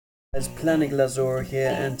It's Planet Lazor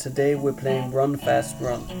here, and today we're playing Run Fast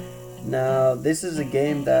Run. Now this is a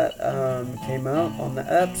game that came out on the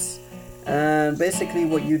apps, and basically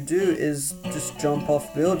what you do is just jump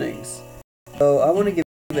off buildings. So I want to give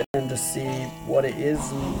it and to see what it is,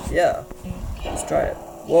 and yeah, let's try it.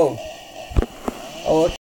 Whoa. Oh,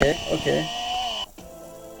 okay.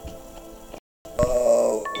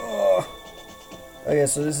 Oh. Okay,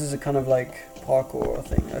 so this is a kind of like parkour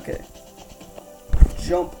thing. Okay.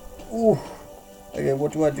 Jump. Ooh. Okay,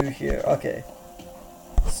 what do I do here? Okay.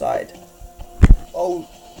 Side. Oh,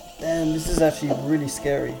 damn, this is actually really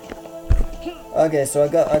scary. Okay, so I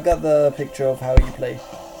got the picture of how you play.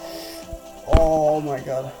 Oh my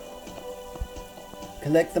god.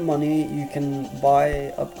 Collect the money, you can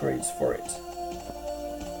buy upgrades for it.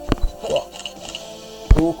 Whoa.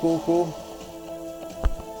 Cool.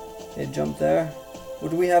 Okay, jump there.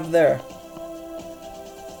 What do we have there?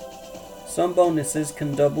 Some bonuses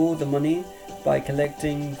can double the money by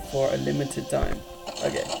collecting for a limited time.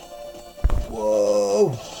 Okay.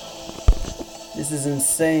 Whoa! This is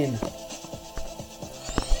insane.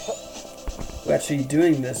 We're actually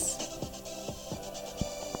doing this.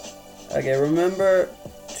 Okay, remember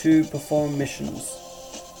to perform missions.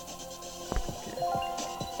 Okay.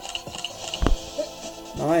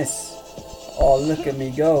 Nice. Oh, look at me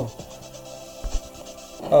go.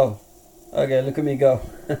 Oh. Okay, look at me go.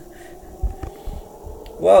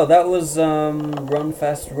 Wow, that was Run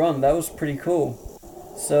Fast Run. That was pretty cool.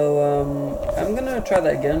 So I'm gonna try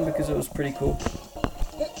that again because it was pretty cool.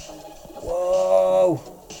 Whoa!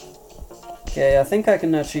 Okay, I think I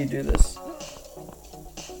can actually do this.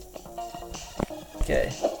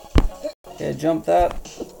 Okay, jump that.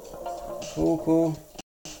 Cool.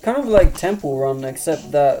 Kind of like Temple Run,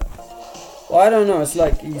 except that, well, I don't know. It's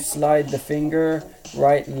like you slide the finger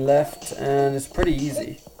right and left, and it's pretty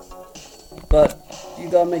easy. But you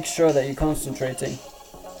gotta make sure that you're concentrating.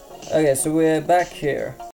 Okay, so we're back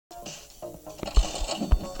here.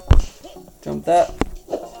 Jump that.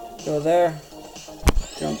 Go there.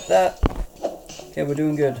 Jump that. Okay, we're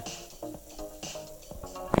doing good.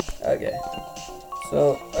 Okay.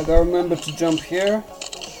 So I gotta remember to jump here.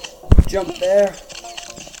 Jump there.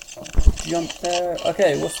 Jump there.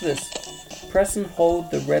 Okay, what's this? Press and hold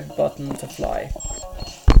the red button to fly.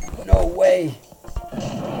 No way.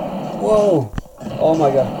 Whoa! Oh my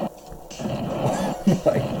god. Oh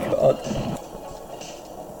my god.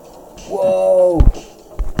 Whoa!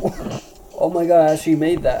 Oh my god, I actually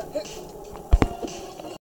made that.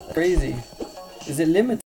 Crazy. Is it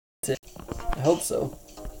limited? I hope so.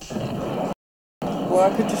 Well, I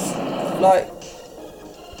could just fly.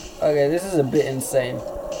 Okay, this is a bit insane.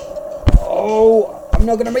 Oh! I'm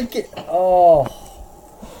not gonna make it! Oh!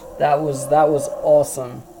 That was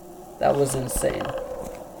awesome. That was insane.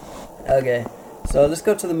 Okay, so let's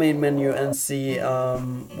go to the main menu and see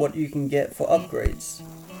what you can get for upgrades.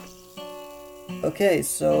 Okay,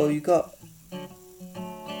 so you got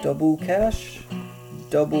double cash,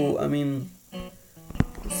 I mean,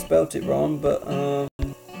 spelt it wrong, but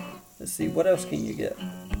let's see, what else can you get?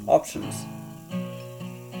 Options.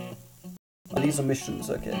 Oh, these are missions,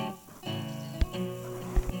 okay.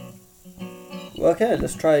 Okay,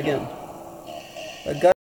 let's try again.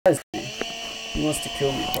 Guys, he wants to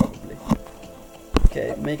kill me probably.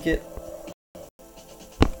 Okay, make it.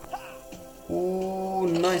 Ooh,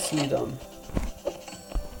 nicely done.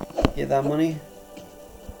 Get that money.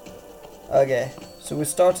 Okay, so we're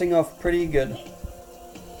starting off pretty good.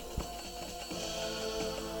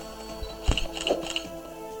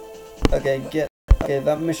 Okay,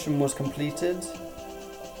 that mission was completed.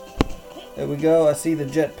 There we go, I see the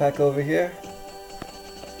jetpack over here.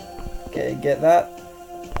 Okay, get that.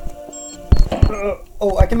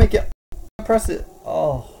 Oh, I can make it. Press it.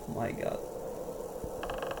 Oh my god.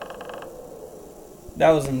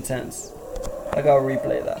 That was intense. I gotta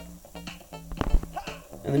replay that.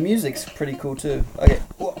 And the music's pretty cool too. Okay.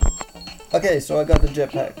 Whoa. Okay, so I got the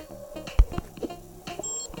jetpack.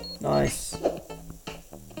 Nice.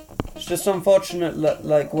 It's just unfortunate,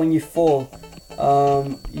 like when you fall,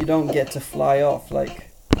 you don't get to fly off. Like,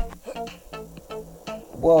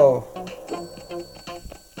 whoa.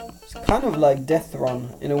 It's kind of like Death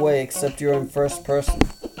Run in a way, except you're in first person.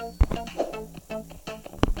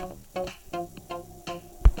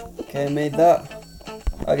 Okay, made that.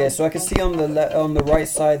 Okay, so I can see on the right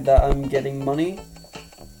side that I'm getting money.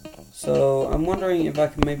 So I'm wondering if I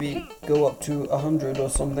can maybe go up to 100 or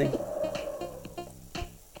something.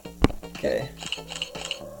 Okay.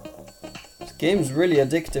 This game's really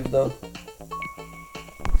addictive though.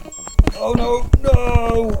 Oh no!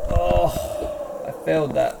 Oh, I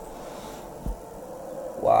failed that.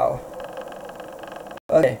 Wow.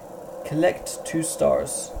 Okay, Collect 2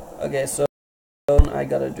 stars. Okay, so I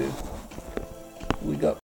gotta do. We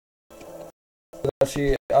got.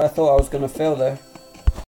 Actually, I thought I was gonna fail there.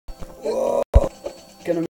 Whoa!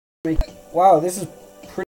 Gonna make. Wow, this is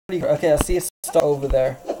pretty. Okay, I see a star over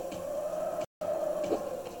there.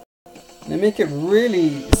 They make it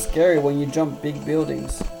really scary when you jump big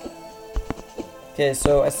buildings. Okay,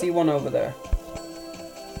 so I see one over there.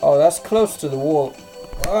 Oh, that's close to the wall.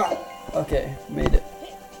 Ah! Okay, made it.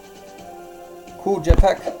 Cool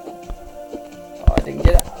jetpack. Oh, I didn't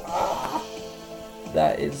get it. Ah!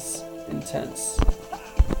 That is intense.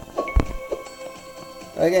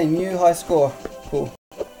 Okay, new high score. Cool.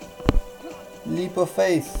 Leap of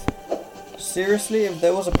faith. Seriously, if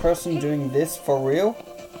there was a person doing this for real,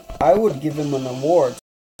 I would give him an award.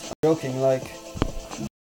 I'm joking, like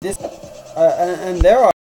this. And there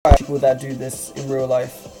are people that do this in real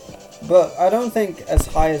life, but I don't think as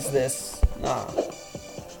high as this. Nah.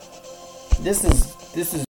 This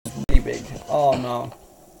is really big. Oh no.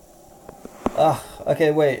 Ah,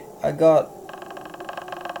 okay, wait. I got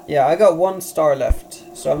 1 star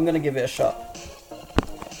left, so I'm gonna give it a shot.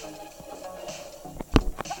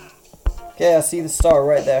 Okay, I see the star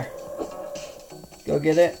right there. Go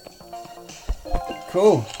get it.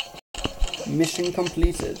 Cool. Mission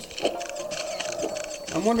completed.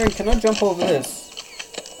 I'm wondering, can I jump over this?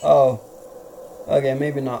 Oh. Okay,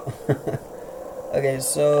 maybe not. Okay,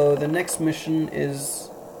 so the next mission is...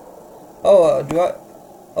 Oh, do I...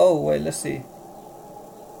 Oh, wait, let's see.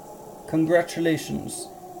 Congratulations.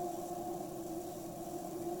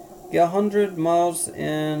 Get 100 miles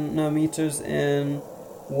in... No, meters in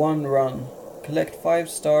 1 run. Collect 5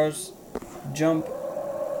 stars. Jump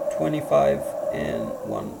 25 in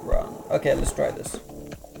 1 run. Okay, let's try this.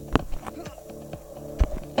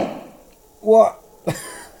 What?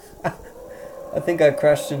 I think I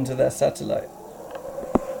crashed into that satellite.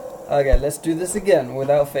 Okay, let's do this again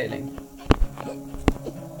without failing.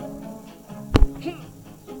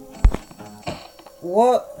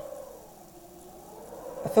 What?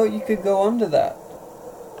 I thought you could go under that.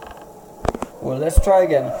 Well, let's try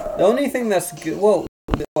again. The only thing that's good, well,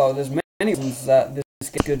 there's many reasons that this is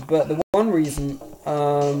good, but the one reason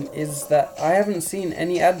is that I haven't seen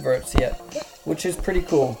any adverts yet, which is pretty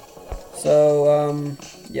cool. So,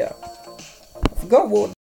 yeah. I forgot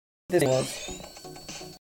what this was.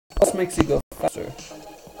 What makes you go faster?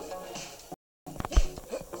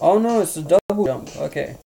 Oh no, it's a double jump.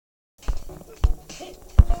 Okay.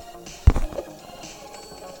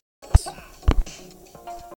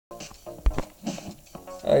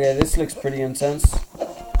 Okay, this looks pretty intense.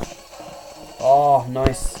 Oh,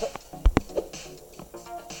 nice.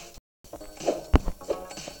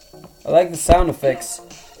 I like the sound effects.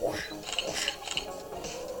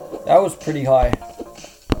 That was pretty high.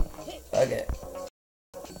 Okay.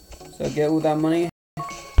 So get all that money.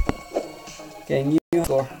 Okay, new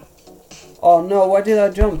score. Oh no, why did I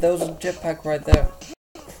jump? There was a jetpack right there.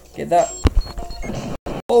 Get that.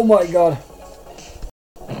 Oh my god.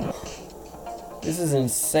 This is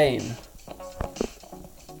insane.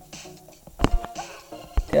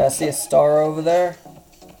 Okay, I see a star over there.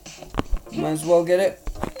 Might as well get it.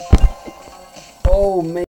 Oh,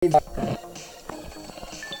 maybe.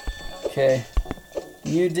 Okay.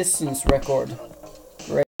 New distance record.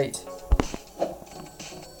 Great.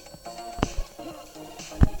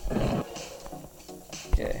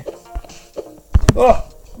 Okay. Oh!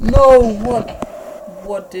 No!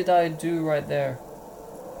 What did I do right there?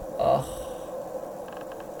 Ugh.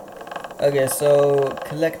 Okay, so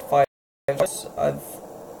collect 5. I've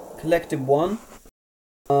collected 1.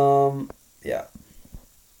 Yeah.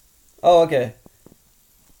 Oh, okay.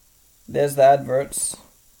 There's the adverts.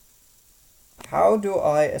 How do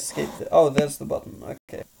I escape the... Oh, there's the button.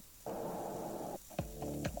 Okay.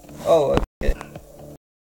 Oh, okay.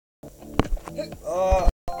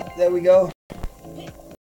 There we go.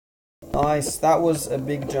 Nice. That was a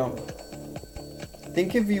big jump.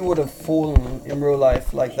 Think if you would have fallen in real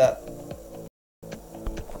life like that.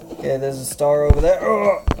 Okay, there's a star over there.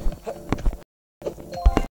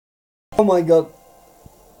 Oh my god.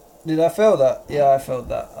 Did I fail that? Yeah, I failed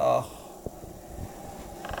that.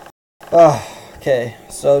 Okay,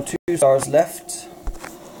 so 2 stars left.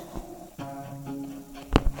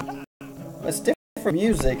 It's different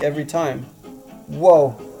music every time.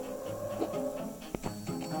 Whoa.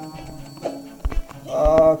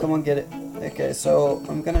 Come on, get it. Okay, so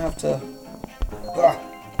I'm gonna have to...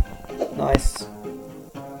 Nice.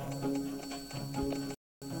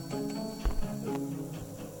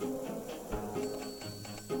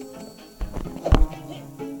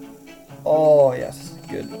 Oh, yes,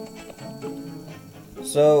 good.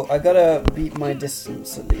 So I gotta beat my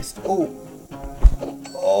distance at least.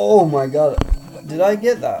 Oh my god. Did I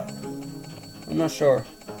get that? I'm not sure.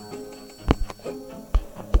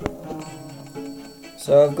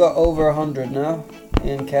 So I've got over 100 now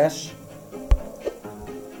in cash.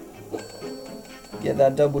 Get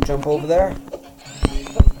that double jump over there.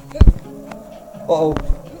 Uh-oh.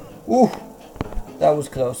 Ooh. That was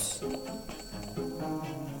close.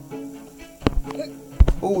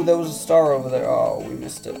 Ooh, there was a star over there. Oh, we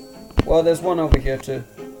missed it. Well, there's one over here too.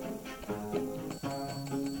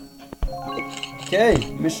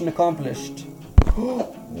 Okay, mission accomplished.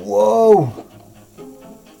 Whoa!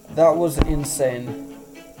 That was insane.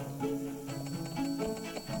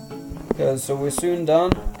 Okay, so we're soon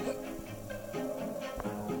done.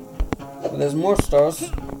 But there's more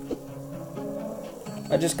stars.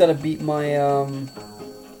 I just gotta beat my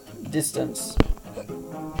distance.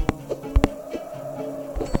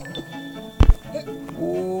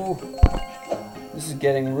 Ooh, this is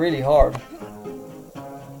getting really hard.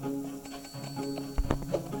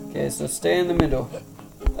 Okay, so stay in the middle.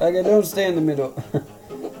 Okay, don't stay in the middle.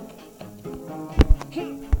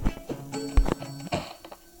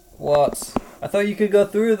 What? I thought you could go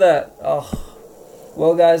through that. Oh.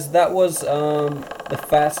 Well, guys, that was the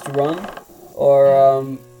fast run.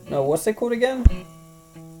 Or, no, what's it called again?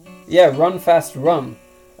 Yeah, run fast run.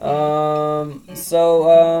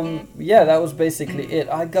 Yeah, that was basically it.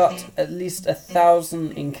 I got at least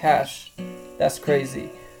 1,000 in cash. That's crazy.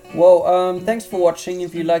 Well, thanks for watching.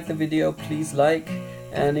 If you liked the video, please like.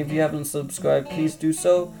 And if you haven't subscribed, please do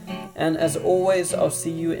so. And as always, I'll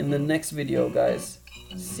see you in the next video, guys.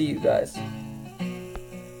 See you guys.